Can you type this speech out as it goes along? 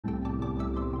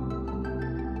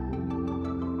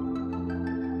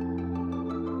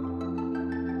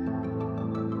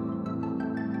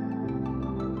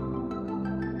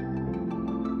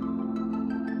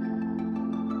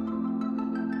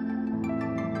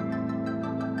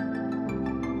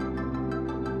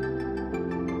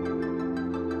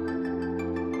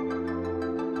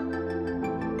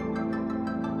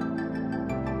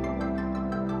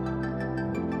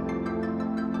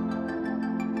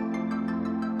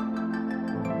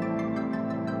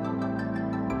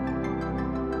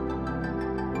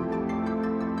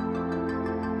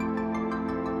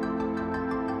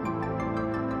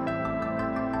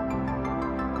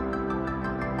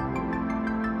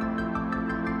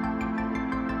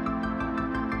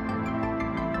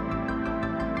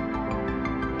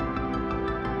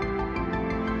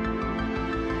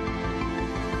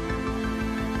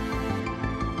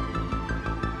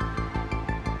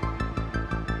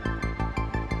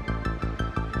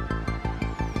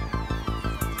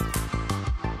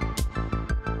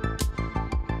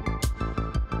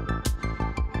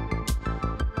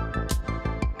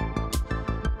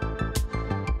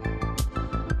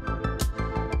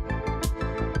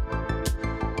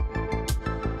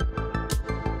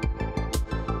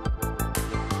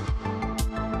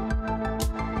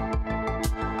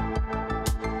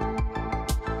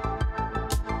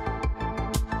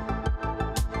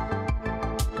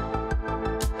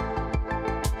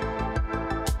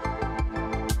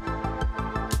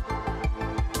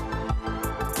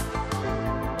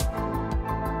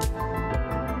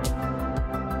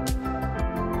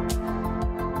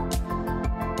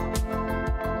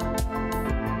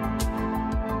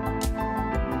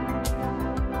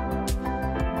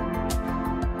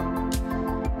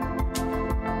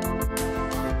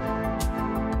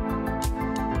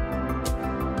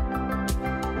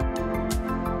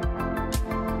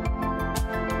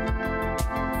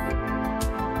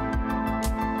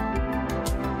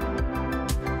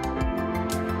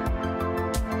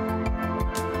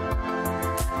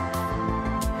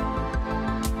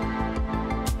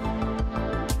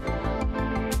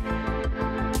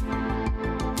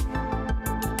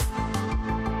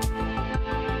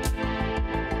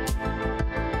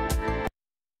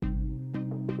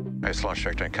Nice launch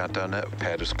trajectory and countdown net.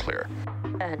 Pad is clear.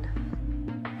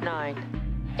 10,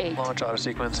 9, 8. Launch auto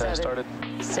sequence has started.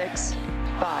 6,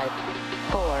 5,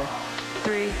 4,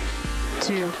 3,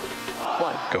 2,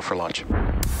 1. Go for launch.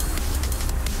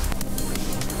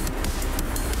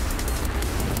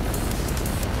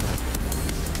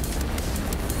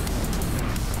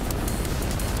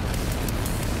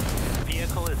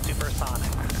 Vehicle is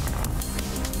supersonic.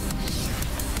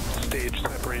 Stage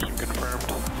separation confirmed.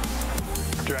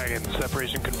 Dragon,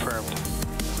 separation confirmed.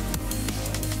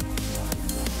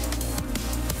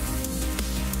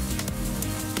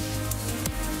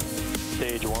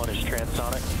 Stage 1 is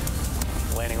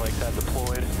transonic. Landing legs have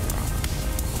deployed.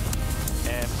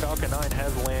 And Falcon 9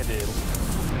 has landed.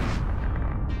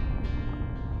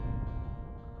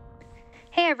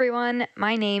 Hey everyone,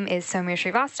 my name is Soumya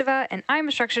Srivastava and I'm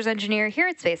a structures engineer here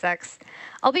at SpaceX.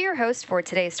 I'll be your host for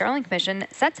today's Starlink mission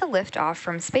set to lift off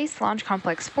from Space Launch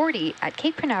Complex 40 at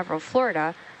Cape Canaveral,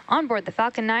 Florida, on board the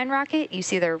Falcon 9 rocket you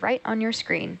see there right on your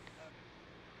screen.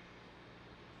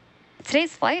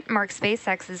 Today's flight marks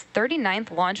SpaceX's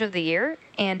 39th launch of the year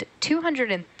and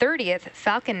 230th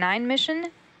Falcon 9 mission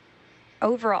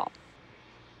overall.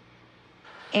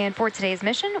 And for today's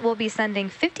mission, we'll be sending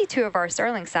 52 of our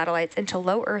Starlink satellites into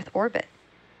low Earth orbit.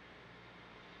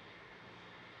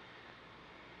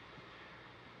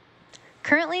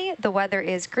 Currently, the weather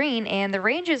is green and the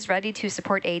range is ready to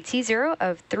support a T0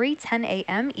 of 3:10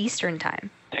 a.m. Eastern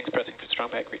Time. Thanks, pressing for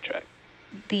strong back retract.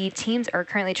 The teams are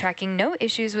currently tracking no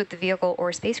issues with the vehicle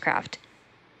or spacecraft.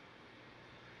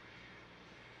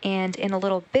 And in a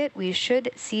little bit, we should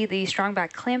see the strong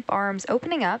back clamp arms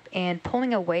opening up and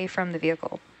pulling away from the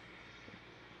vehicle.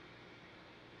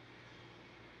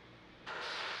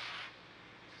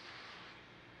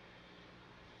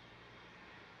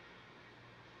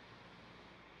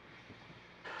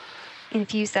 In a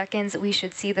few seconds, we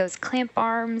should see those clamp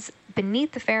arms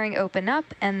beneath the fairing open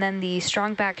up, and then the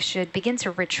strong back should begin to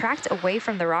retract away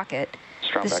from the rocket.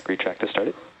 Strong back retract has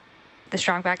started. The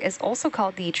strong back is also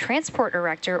called the transport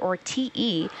erector, or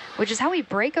TE, which is how we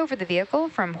break over the vehicle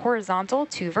from horizontal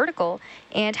to vertical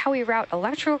and how we route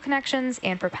electrical connections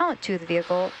and propellant to the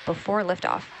vehicle before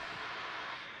liftoff.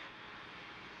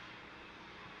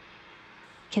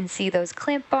 You can see those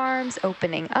clamp arms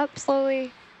opening up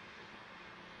slowly.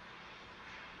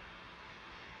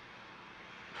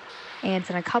 And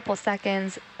in a couple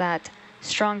seconds, that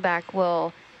strong back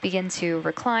will begin to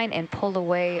recline and pull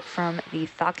away from the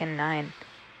Falcon 9.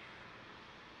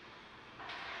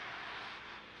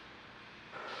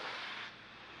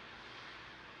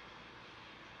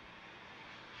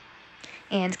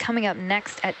 And coming up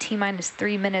next at T-minus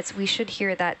 3 minutes, we should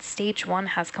hear that Stage 1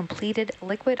 has completed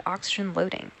liquid oxygen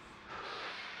loading.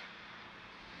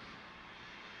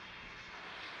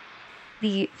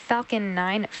 The Falcon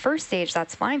 9 first stage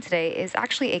that's flying today is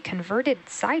actually a converted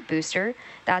side booster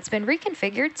that's been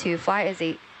reconfigured to fly as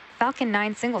a Falcon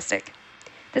 9 single stick.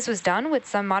 This was done with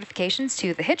some modifications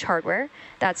to the hitch hardware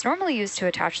that's normally used to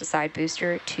attach the side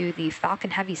booster to the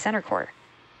Falcon Heavy center core.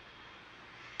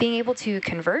 Being able to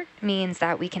convert means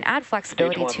that we can add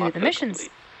flexibility to the missions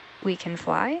we can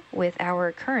fly with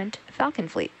our current Falcon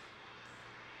fleet.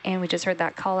 And we just heard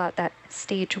that call out that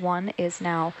Stage 1 is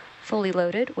now fully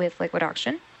loaded with liquid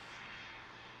oxygen.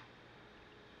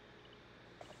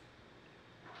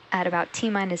 At about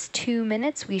T-minus 2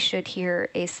 minutes, we should hear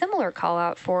a similar call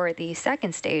out for the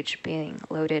second stage being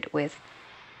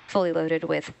fully loaded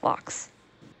with LOX.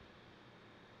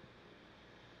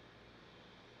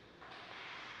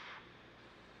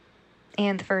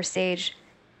 And the first stage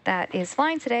that is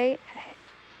flying today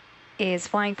is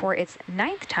flying for its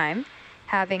 9th time,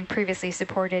 having previously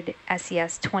supported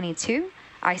SES-22,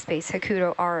 iSpace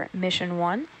Hakuto R Mission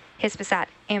 1, Hispasat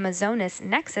Amazonas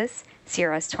Nexus,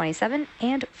 CRS-27,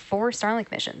 and 4 Starlink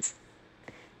missions.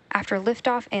 After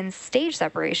liftoff and stage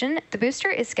separation, the booster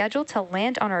is scheduled to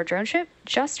land on our drone ship.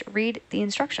 Just read the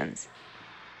instructions.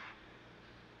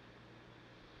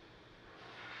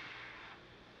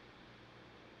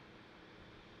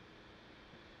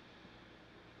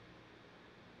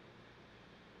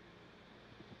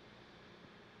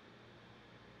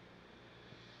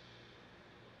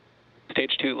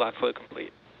 Stage 2 lock flow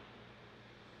complete.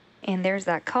 And there's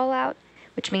that call out,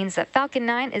 which means that Falcon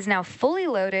 9 is now fully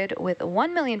loaded with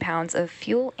 1 million pounds of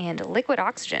fuel and liquid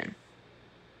oxygen.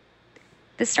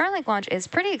 The Starlink launch is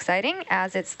pretty exciting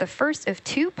as it's the first of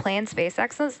 2 planned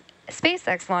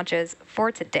SpaceX launches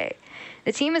for today.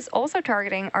 The team is also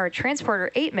targeting our Transporter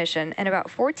 8 mission in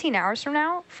about 14 hours from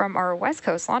now from our West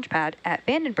Coast launch pad at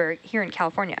Vandenberg here in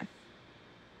California.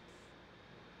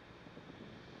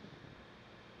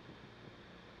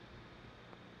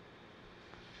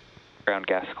 Ground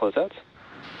gas closeouts.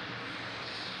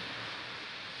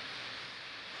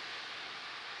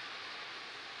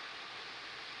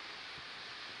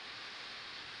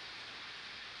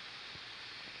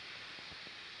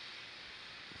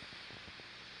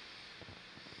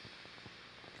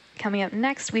 Coming up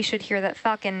next, we should hear that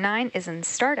Falcon 9 is in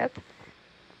startup,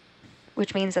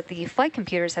 which means that the flight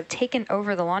computers have taken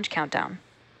over the launch countdown.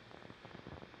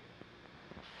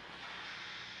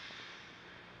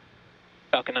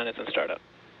 Falcon 9 is in startup.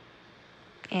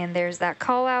 And there's that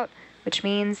call out, which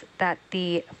means that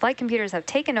the flight computers have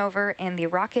taken over and the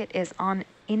rocket is on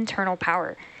internal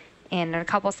power. And in a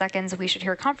couple seconds, we should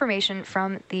hear confirmation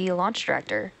from the launch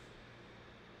director.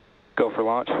 Go for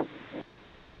launch.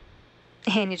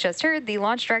 And you just heard the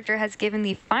launch director has given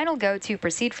the final go to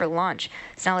proceed for launch.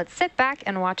 So now let's sit back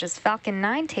and watch as Falcon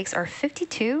 9 takes our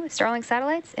 52 Starlink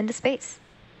satellites into space.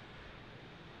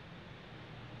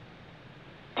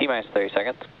 T-minus 30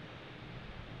 seconds.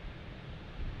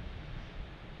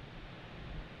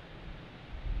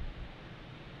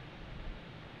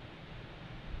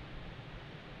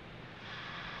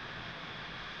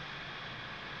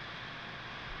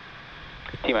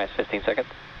 T-minus 15 seconds.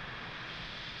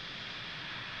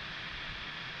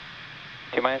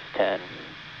 T-minus 10,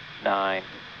 9,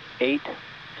 8,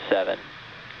 7,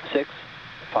 6,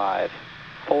 5,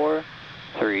 4,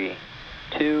 3,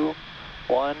 2,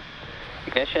 1.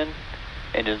 Ignition,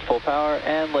 engines full power,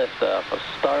 and liftoff of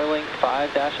Starlink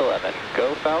 5-11.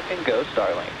 Go Falcon, go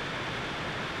Starlink.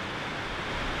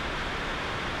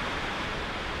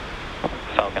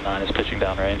 Falcon 9 is pitching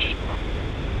downrange.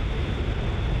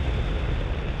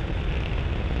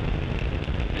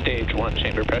 Stage 1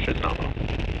 chamber pressure is nominal.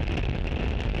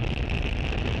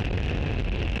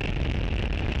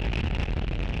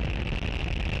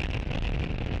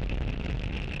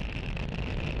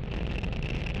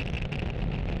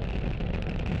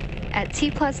 At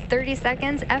T plus 30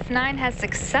 seconds, F9 has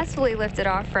successfully lifted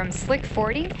off from Slick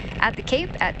 40 at the Cape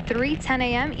at 3:10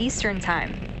 a.m. Eastern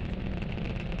Time.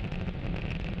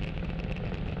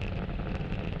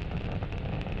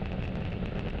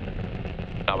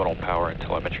 Nominal power and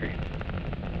telemetry.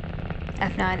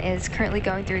 F9 is currently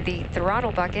going through the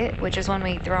throttle bucket, which is when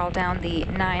we throttle down the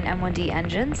 9 M1D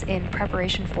engines in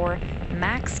preparation for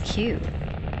max Q.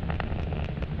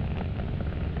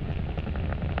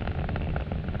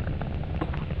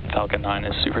 Falcon 9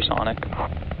 is supersonic.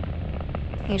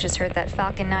 You just heard that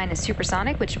Falcon 9 is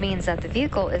supersonic, which means that the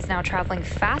vehicle is now traveling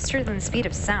faster than the speed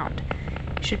of sound.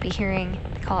 You should be hearing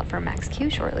the call out for max Q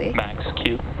shortly. Max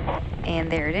Q. And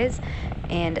there it is.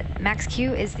 And max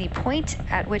Q is the point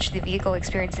at which the vehicle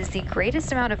experiences the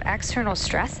greatest amount of external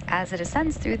stress as it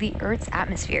ascends through the Earth's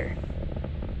atmosphere.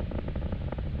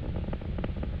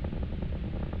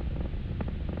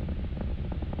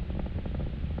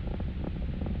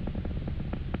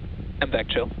 I'm back,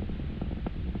 chill.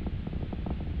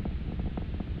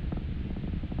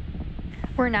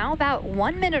 We're now about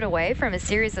 1 minute away from a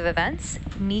series of events: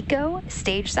 MECO,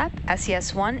 stage sep,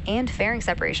 SES-1, and fairing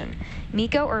separation.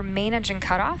 MECO, or main engine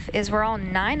cutoff, is where all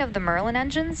 9 of the Merlin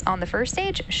engines on the first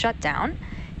stage shut down.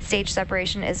 Stage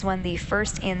separation is when the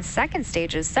first and second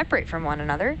stages separate from one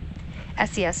another.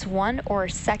 SES-1, or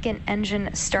second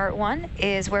engine start 1,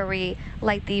 is where we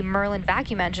light the Merlin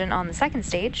vacuum engine on the second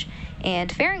stage,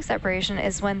 and fairing separation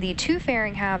is when the 2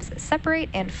 fairing halves separate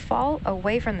and fall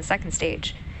away from the second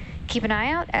stage. Keep an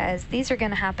eye out, as these are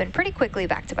going to happen pretty quickly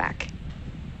back to back.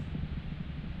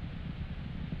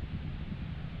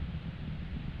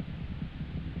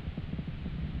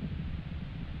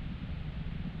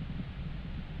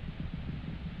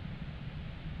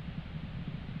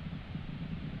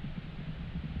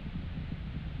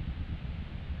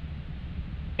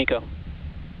 MECO.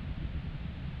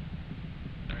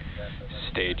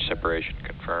 Stage separation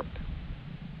confirmed.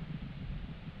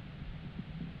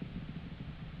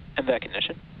 MVAC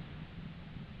ignition.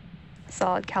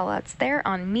 Solid callouts there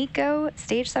on MECO,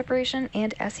 stage separation,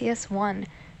 and SES-1.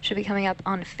 Should be coming up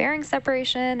on fairing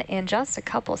separation in just a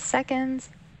couple seconds.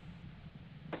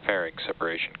 Fairing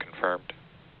separation confirmed.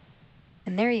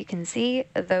 And there you can see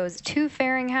those 2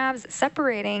 fairing halves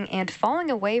separating and falling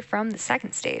away from the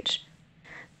second stage.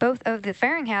 Both of the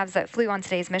fairing halves that flew on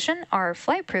today's mission are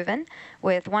flight proven,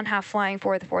 with one half flying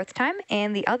for the 4th time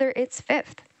and the other its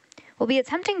 5th. We'll be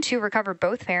attempting to recover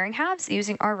both fairing halves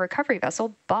using our recovery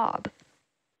vessel, Bob.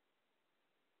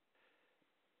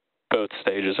 Both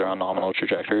stages are on nominal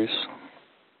trajectories.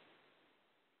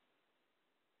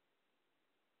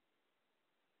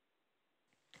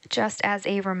 Just as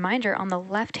a reminder, on the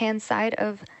left-hand side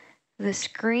of the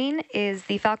screen is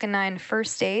the Falcon 9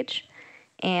 first stage,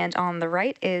 and on the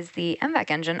right is the MVAC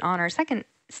engine on our second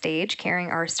stage carrying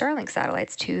our Starlink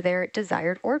satellites to their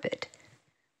desired orbit.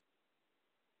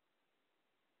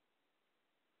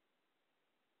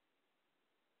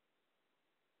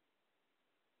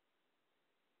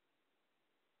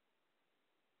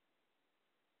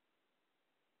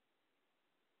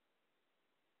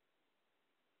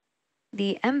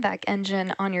 The MVAC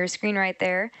engine on your screen right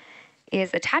there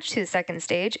is attached to the second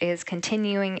stage, is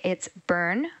continuing its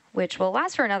burn, which will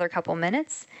last for another couple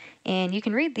minutes. And you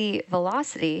can read the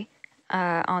velocity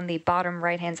on the bottom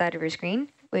right-hand side of your screen,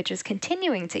 which is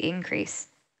continuing to increase.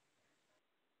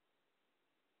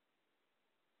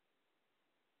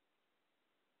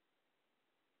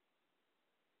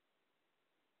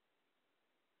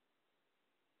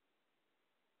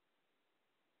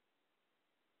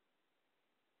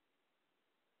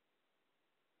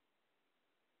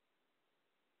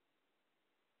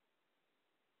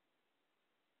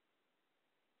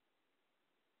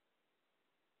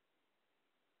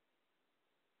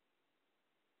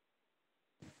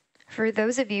 For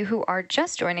those of you who are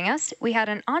just joining us, we had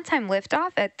an on-time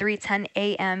liftoff at 3:10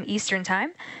 a.m. Eastern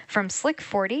Time from Slick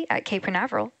 40 at Cape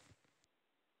Canaveral.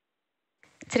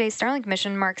 Today's Starlink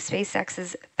mission marks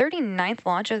SpaceX's 39th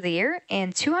launch of the year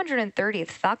and 230th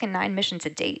Falcon 9 mission to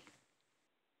date.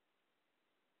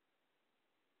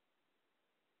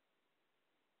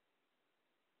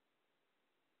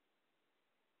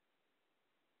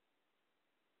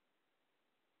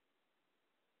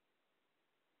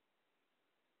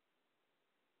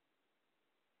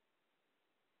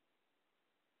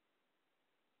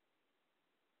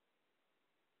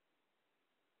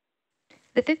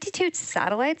 The 52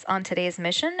 satellites on today's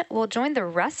mission will join the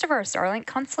rest of our Starlink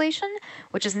constellation,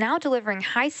 which is now delivering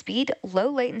high-speed,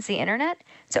 low-latency internet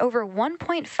to over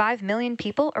 1.5 million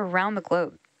people around the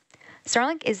globe.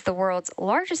 Starlink is the world's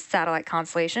largest satellite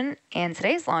constellation, and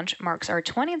today's launch marks our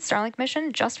 20th Starlink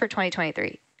mission just for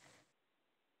 2023.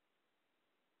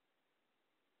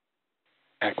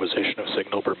 Acquisition of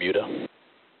signal Bermuda.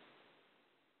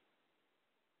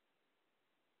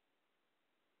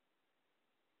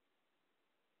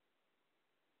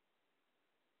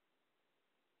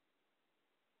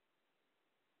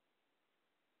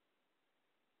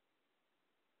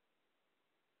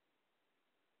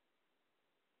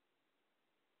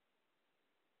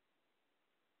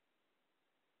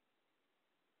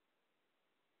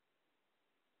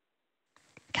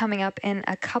 Coming up in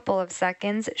a couple of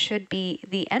seconds should be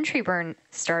the entry burn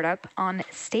startup on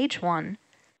stage 1.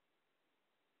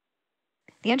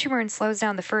 The entry burn slows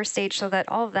down the first stage so that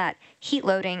all of that heat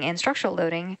loading and structural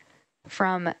loading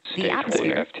from the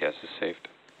atmosphere FTS is saved.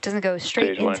 doesn't go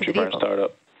straight Stage 1 into the entry burn vehicle.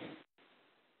 startup.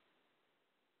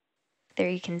 There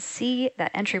you can see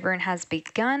that entry burn has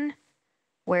begun,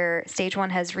 where stage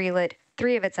 1 has relit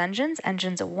 3 of its engines,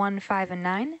 engines 1, 5, and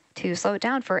 9, to slow it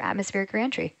down for atmospheric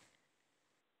reentry.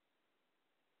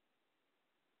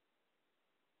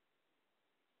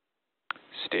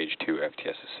 Stage 2 FTS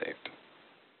is saved.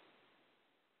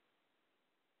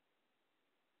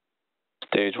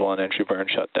 Stage 1 entry burn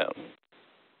shut down. You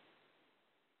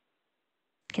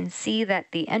can see that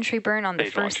the entry burn on the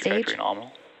first stage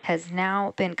has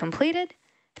now been completed.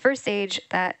 The first stage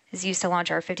that is used to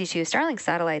launch our 52 Starlink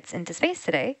satellites into space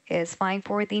today is flying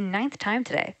for the 9th time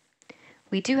today.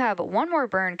 We do have one more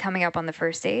burn coming up on the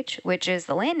first stage, which is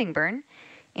the landing burn,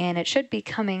 and it should be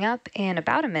coming up in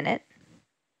about a minute.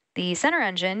 The center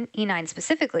engine, E9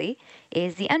 specifically,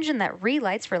 is the engine that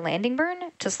relights for landing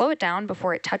burn to slow it down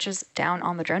before it touches down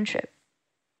on the drone ship.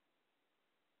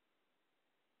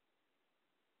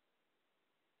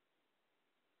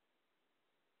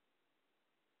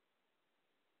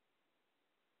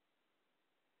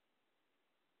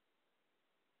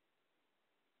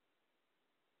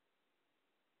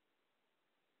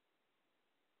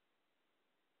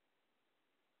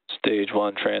 Stage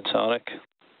 1 transonic.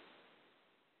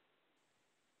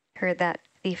 Heard that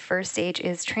the first stage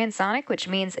is transonic, which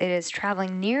means it is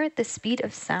traveling near the speed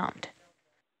of sound.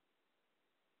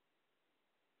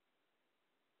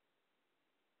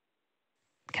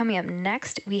 Coming up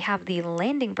next, we have the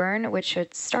landing burn, which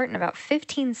should start in about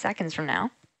 15 seconds from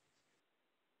now.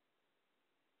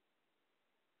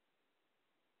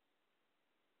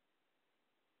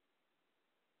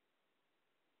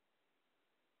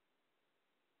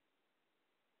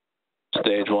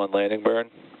 Stage 1 landing burn.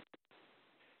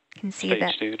 You can see Stage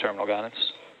that 2 terminal guidance.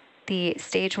 the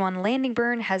stage 1 landing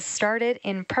burn has started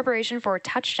in preparation for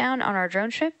touchdown on our drone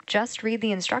ship. Just read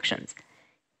the instructions.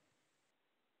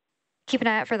 Keep an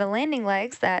eye out for the landing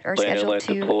legs that are scheduled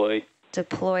to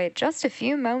deploy just a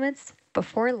few moments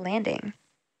before landing.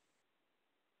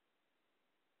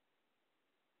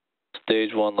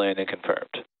 Stage 1 landing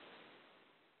confirmed.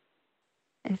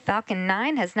 And Falcon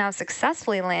 9 has now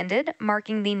successfully landed,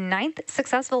 marking the 9th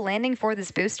successful landing for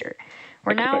this booster.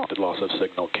 Expected loss of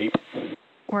signal, keep.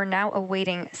 We're now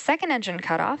awaiting second engine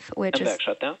cutoff, which is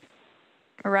shutdown.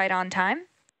 right on time.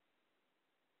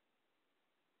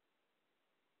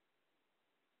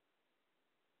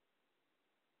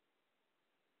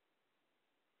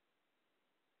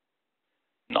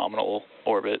 Nominal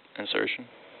orbit insertion.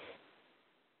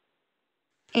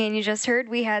 And you just heard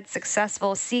we had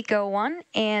successful SECO-1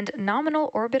 and nominal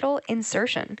orbital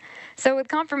insertion. So with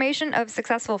confirmation of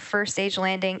successful first stage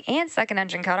landing and second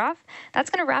engine cutoff, that's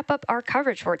going to wrap up our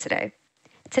coverage for today.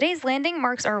 Today's landing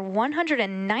marks our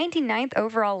 199th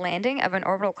overall landing of an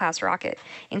orbital class rocket,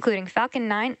 including Falcon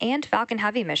 9 and Falcon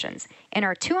Heavy missions, and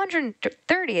our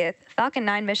 230th Falcon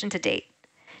 9 mission to date.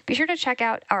 Be sure to check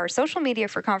out our social media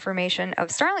for confirmation of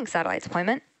Starlink satellite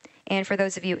deployment. And for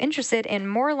those of you interested in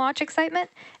more launch excitement,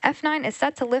 F9 is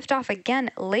set to lift off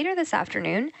again later this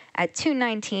afternoon at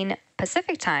 2:19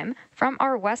 Pacific time from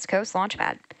our West Coast launch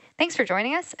pad. Thanks for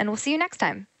joining us, and we'll see you next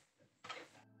time.